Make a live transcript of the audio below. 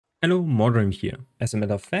Hello, Modern here. As a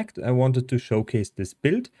matter of fact, I wanted to showcase this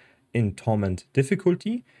build in Torment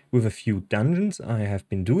difficulty with a few dungeons I have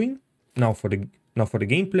been doing. Now for the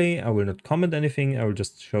gameplay, I will not comment anything, I will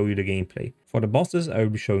just show you the gameplay. For the bosses, I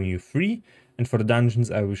will be showing you 3, and for the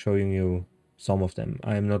dungeons, I will be showing you some of them.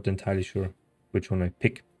 I am not entirely sure which one I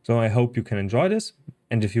pick. So I hope you can enjoy this,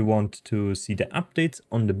 and if you want to see the updates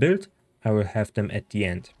on the build, I will have them at the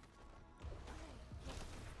end.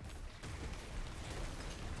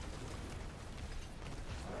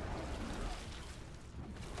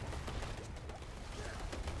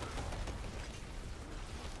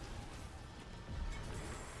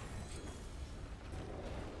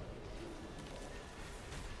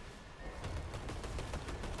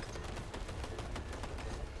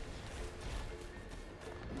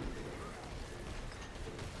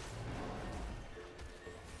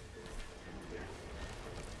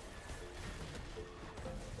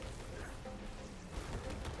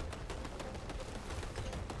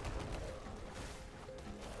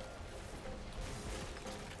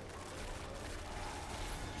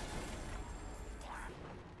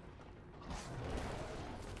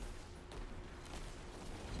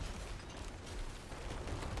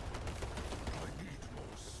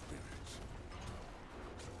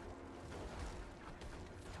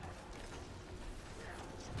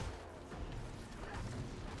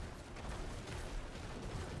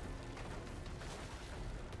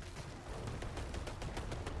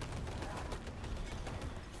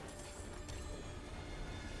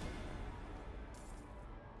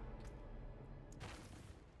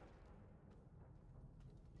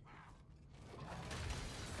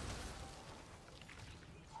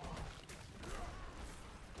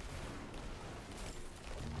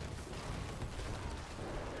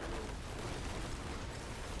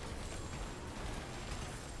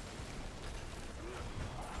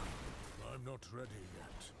 I'm not ready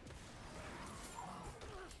yet.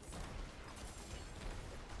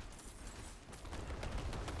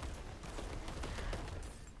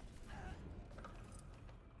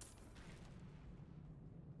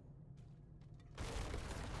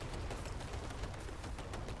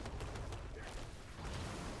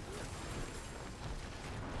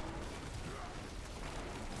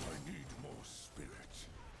 I need more spirit.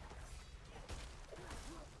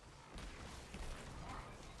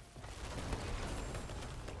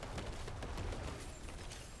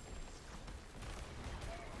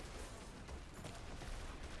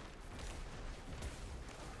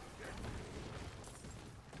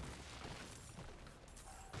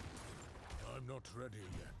 I'm not ready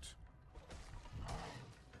yet.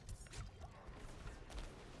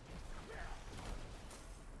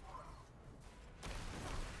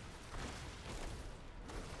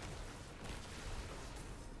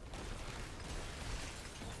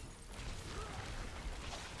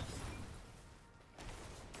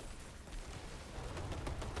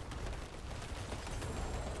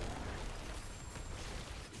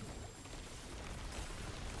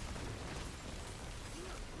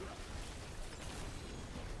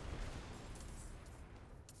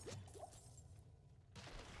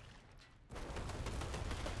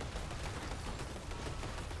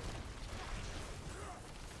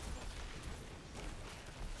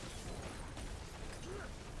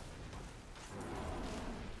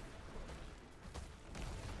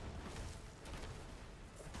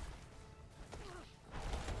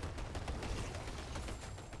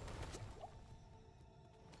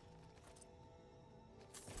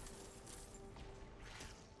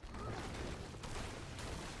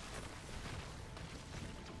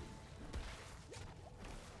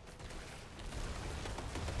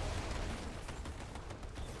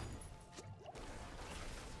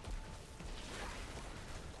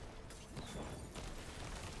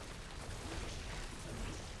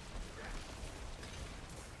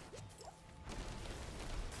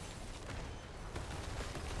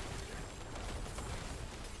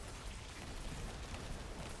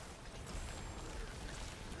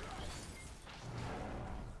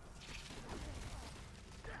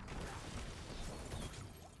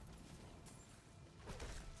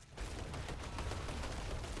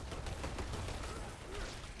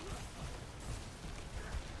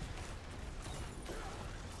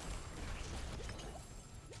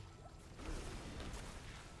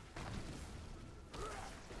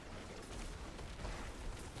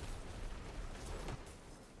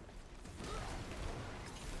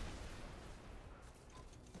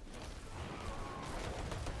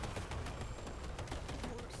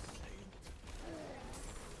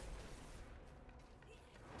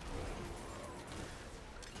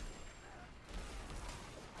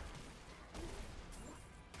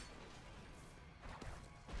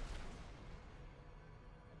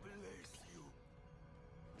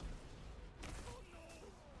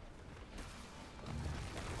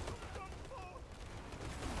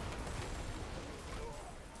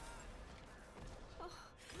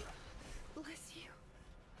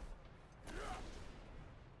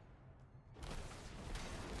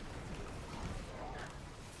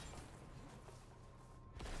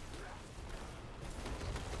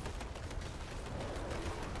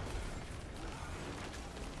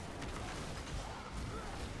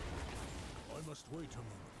 Wait a moment.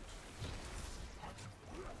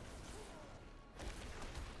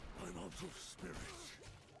 I'm out of spirit.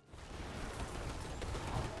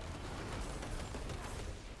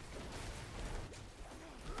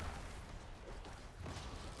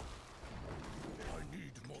 I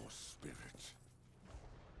need more spirit.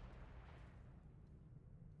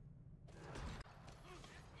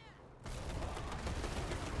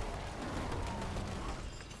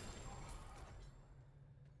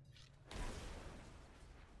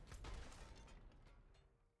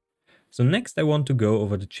 So next I want to go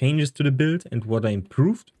over the changes to the build and what I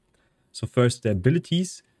improved. So first the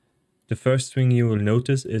abilities. The first thing you will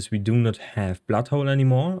notice is we do not have Bloodhole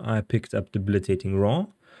anymore. I picked up Debilitating Raw.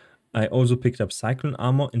 I also picked up Cyclone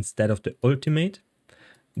Armor instead of the ultimate.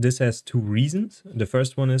 This has two reasons. The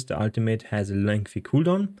first one is the ultimate has a lengthy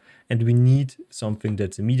cooldown and we need something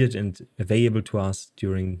that's immediate and available to us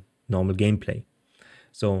during normal gameplay.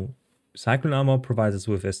 So Cyclone Armor provides us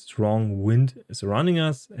with a strong wind surrounding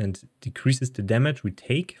us and decreases the damage we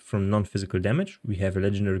take from non-physical damage. We have a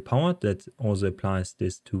legendary power that also applies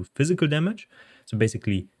this to physical damage. So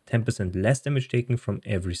basically 10% less damage taken from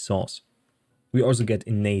every source. We also get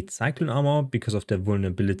innate Cyclone Armor because of their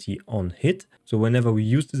vulnerability on hit. So whenever we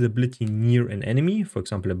use this ability near an enemy, for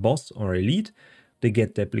example a boss or elite, they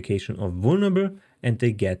get the application of vulnerable and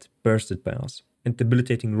they get bursted by us. And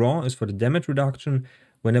Debilitating Raw is for the damage reduction.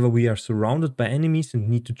 Whenever we are surrounded by enemies and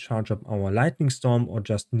need to charge up our Lightning Storm or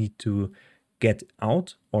just need to get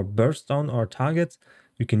out or burst down our targets,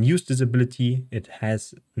 we can use this ability. It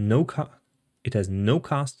has no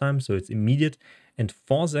cast time, so it's immediate, and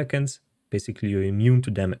 4 seconds, basically you're immune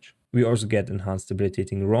to damage. We also get Enhanced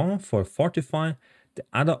Debilitating Raw for Fortify. The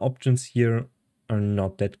other options here are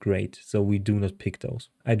not that great, so we do not pick those.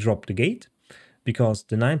 I dropped the Gate because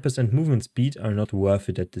the 9% movement speed are not worth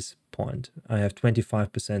it at this point. I have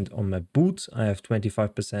 25% on my boots, I have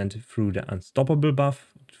 25% through the Unstoppable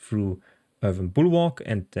buff, through Earthen Bulwark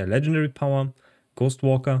and the legendary power,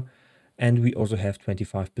 Ghostwalker, and we also have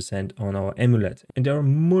 25% on our amulet. And there are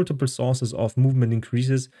multiple sources of movement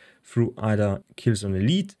increases through either kills on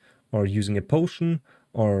elite, or using a potion,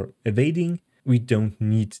 or evading. We don't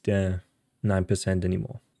need the 9%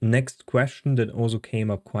 anymore. Next question that also came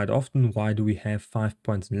up quite often: why do we have 5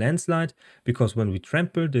 points in Landslide? Because when we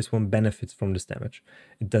trample, this one benefits from this damage.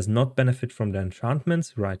 It does not benefit from the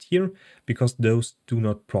enchantments right here, because those do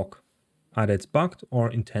not proc. Either it's bugged or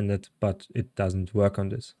intended, but it doesn't work on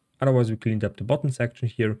this. Otherwise we cleaned up the bottom section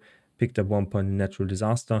here, picked up 1 point in Natural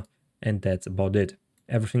Disaster, and that's about it.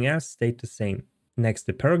 Everything else stayed the same. Next,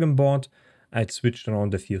 the Paragon Board. I'd switched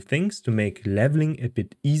around a few things to make leveling a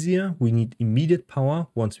bit easier. We need immediate power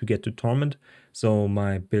once we get to Torment, so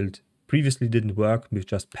my build previously didn't work with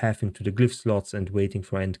just pathing to the glyph slots and waiting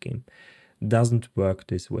for endgame. Doesn't work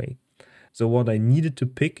this way. So what I needed to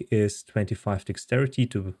pick is 25 dexterity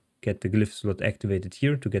to get the glyph slot activated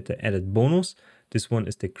here to get the added bonus. This one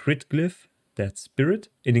is the crit glyph, that's Spirit.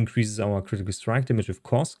 It increases our critical strike damage with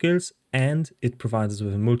core skills and it provides us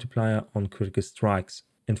with a multiplier on critical strikes.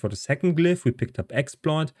 And for the second glyph, we picked up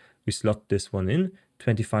Exploit. We slot this one in.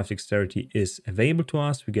 25 dexterity is available to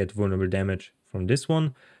us. We get vulnerable damage from this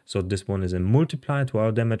one. So this one is a multiplier to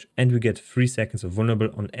our damage. And we get 3 seconds of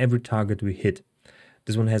vulnerable on every target we hit.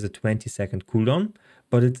 This one has a 20-second cooldown,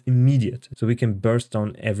 but it's immediate. So we can burst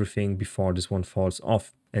down everything before this one falls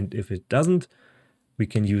off. And if it doesn't, we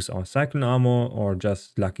can use our Cyclone Armor or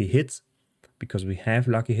just lucky hits, because we have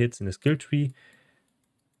lucky hits in the skill tree.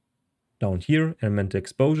 Down here, Elemental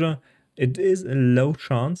Exposure. It is a low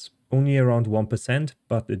chance, only around 1%,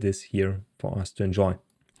 but it is here for us to enjoy.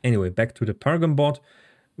 Anyway, back to the Paragon Board.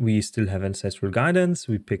 We still have Ancestral Guidance.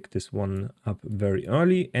 We pick this one up very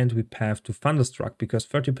early and we path to Thunderstruck because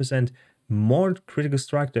 30% more critical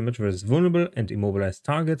strike damage versus vulnerable and immobilized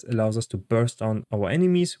targets allows us to burst down our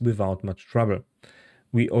enemies without much trouble.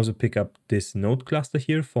 We also pick up this node cluster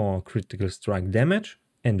here for critical strike damage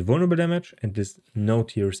and vulnerable damage, and this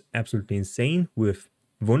node here is absolutely insane with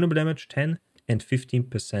vulnerable damage 10 and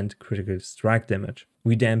 15% critical strike damage.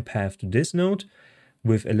 We then path to this node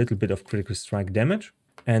with a little bit of critical strike damage,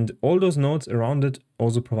 and all those nodes around it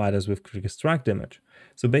also provide us with critical strike damage.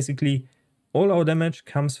 So basically all our damage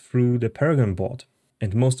comes through the Paragon Board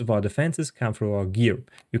and most of our defenses come through our gear.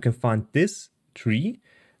 You can find this tree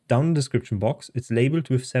down in the description box. It's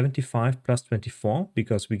labeled with 75 plus 24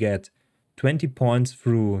 because we get 20 points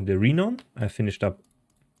through the Renown. I finished up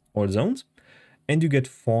all zones. And you get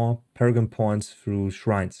 4 Paragon points through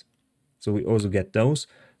shrines. So we also get those.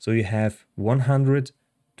 So you have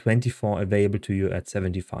 124 available to you at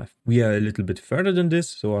 75. We are a little bit further than this,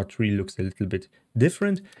 so our tree looks a little bit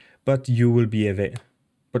different, but you will be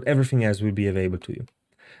but everything else will be available to you.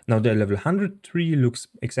 Now the level 100 tree looks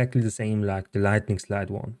exactly the same like the lightning slide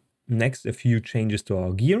one. Next, a few changes to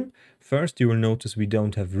our gear. First, you will notice we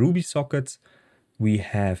don't have ruby sockets. We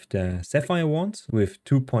have the sapphire wands with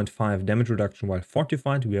 2.5 damage reduction while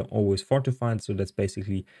fortified. We are always fortified, so that's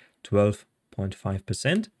basically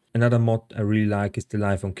 12.5%. Another mod I really like is the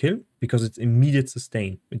life on kill, because it's immediate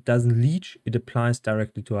sustain. It doesn't leech, it applies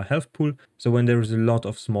directly to our health pool. So when there is a lot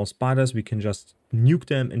of small spiders, we can just nuke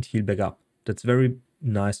them and heal back up. That's very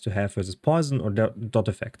nice to have versus poison or dot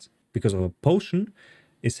effects. Because our potion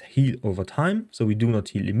is heal over time, so we do not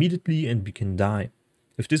heal immediately and we can die.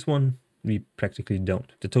 With this one, we practically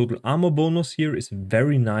don't. The total armor bonus here is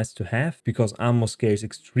very nice to have because armor scales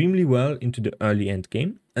extremely well into the early end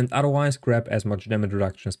game, and otherwise grab as much damage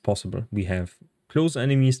reduction as possible. We have close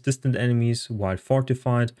enemies, distant enemies while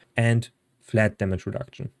fortified, and flat damage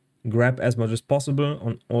reduction. Grab as much as possible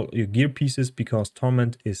on all your gear pieces because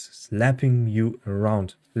Torment is slapping you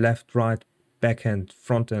around. Left, right, backhand,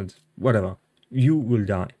 front end, whatever. You will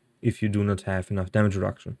die if you do not have enough damage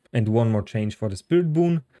reduction. And one more change for the Spirit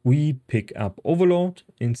Boon. We pick up Overload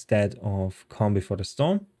instead of Calm Before the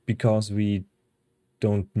Storm because we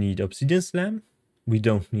don't need Obsidian Slam. We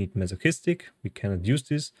don't need Masochistic. We cannot use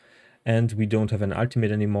this. And we don't have an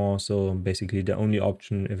ultimate anymore, so basically the only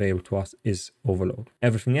option available to us is Overload.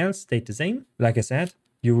 Everything else stayed the same. Like I said,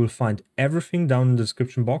 you will find everything down in the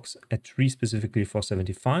description box, a tree specifically for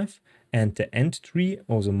 75, and the end tree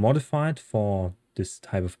also modified for this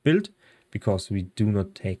type of build, because we do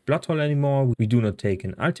not take Bloodhole anymore, we do not take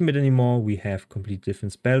an ultimate anymore, we have complete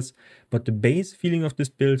different spells, but the base feeling of this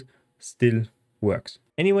build still works.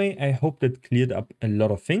 Anyway, I hope that cleared up a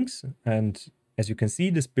lot of things, and as you can see,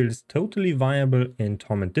 this build is totally viable in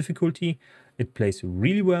Torment difficulty. It plays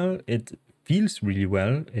really well, it feels really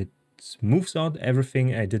well, it smooths out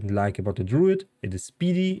everything I didn't like about the Druid. It is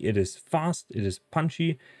speedy, it is fast, it is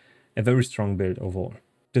punchy, a very strong build overall.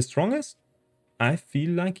 The strongest? I feel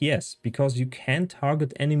like yes, because you can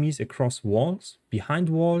target enemies across walls, behind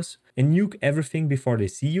walls, and nuke everything before they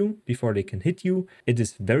see you, before they can hit you. It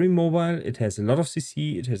is very mobile, it has a lot of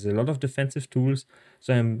CC, it has a lot of defensive tools,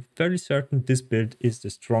 so I'm fairly certain this build is the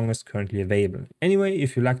strongest currently available. Anyway,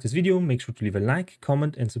 if you liked this video, make sure to leave a like,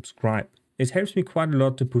 comment and subscribe. It helps me quite a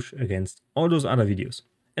lot to push against all those other videos.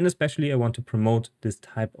 And especially I want to promote this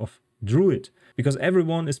type of Druid, because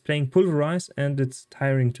everyone is playing Pulverize and it's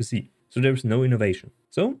tiring to see. So there's no innovation.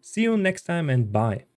 So see you next time and bye.